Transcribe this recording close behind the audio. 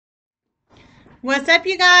What's up,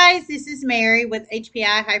 you guys? This is Mary with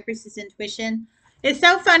HPI High Priestess Intuition. It's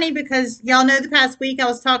so funny because y'all know the past week I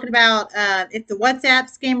was talking about if the WhatsApp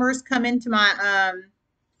scammers come into my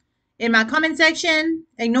in my comment section,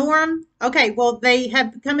 ignore them. Okay, well they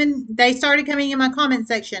have come in. They started coming in my comment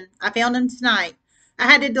section. I found them tonight. I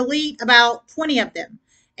had to delete about 20 of them,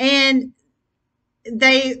 and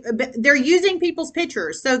they're using people's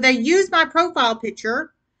pictures. So they use my profile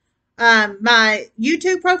picture, my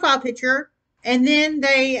YouTube profile picture, and then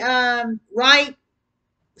they write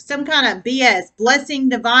some kind of BS, blessing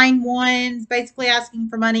divine ones, basically asking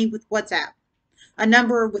for money with WhatsApp, a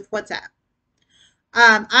number with WhatsApp.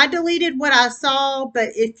 I deleted what I saw, but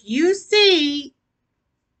if you see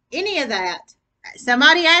any of that,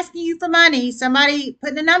 somebody asking you for money, somebody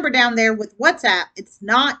putting a number down there with WhatsApp, it's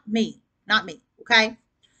not me. Not me. Okay.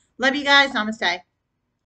 Love you guys. Namaste.